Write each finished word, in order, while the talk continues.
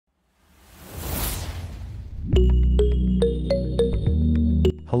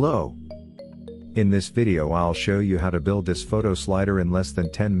Hello! In this video I'll show you how to build this photo slider in less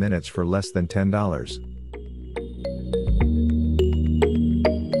than 10 minutes for less than $10.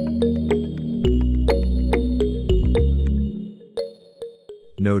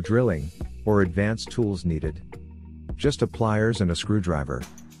 No drilling or advanced tools needed. Just a pliers and a screwdriver.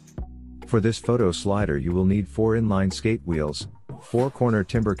 For this photo slider you will need 4 inline skate wheels, 4 corner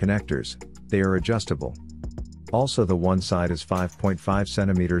timber connectors. They are adjustable. Also the one side is 5.5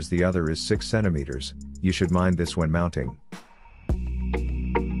 centimeters, the other is 6 centimeters. You should mind this when mounting.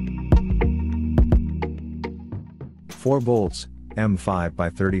 4 bolts, M5 by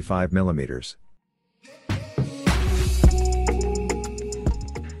 35 millimeters.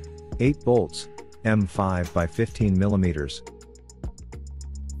 8 bolts, M5 by 15 millimeters.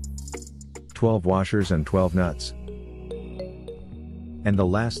 12 washers and 12 nuts. And the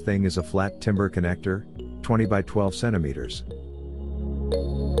last thing is a flat timber connector, 20 by 12 centimeters.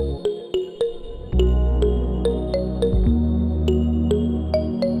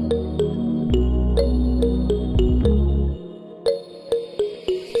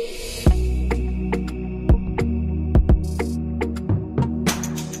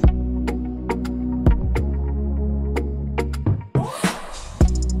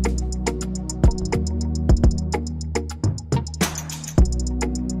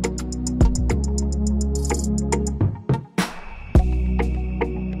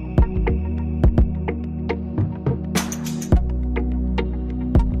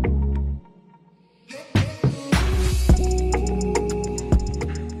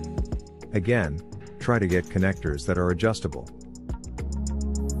 Again, try to get connectors that are adjustable.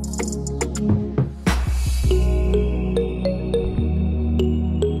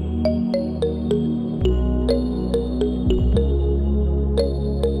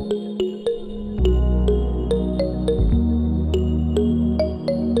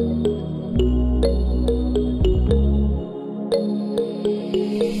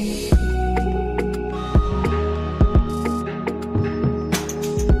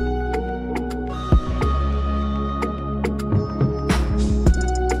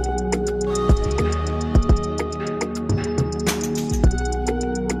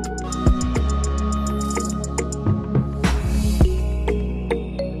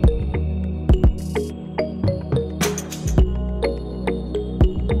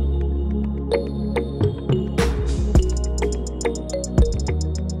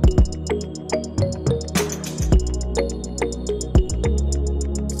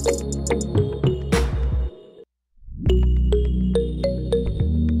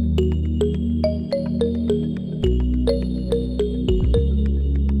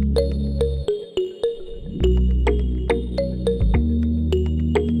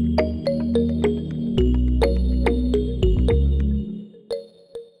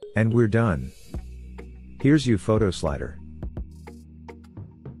 And we're done. Here's your photo slider.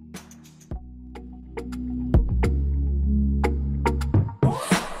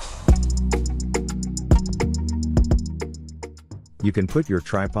 You can put your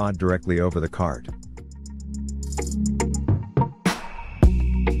tripod directly over the cart.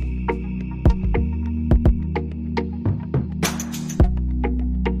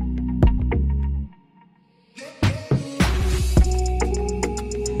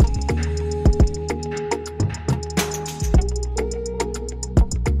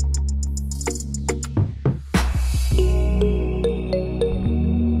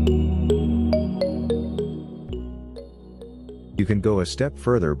 You can go a step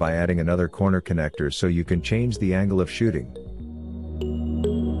further by adding another corner connector so you can change the angle of shooting.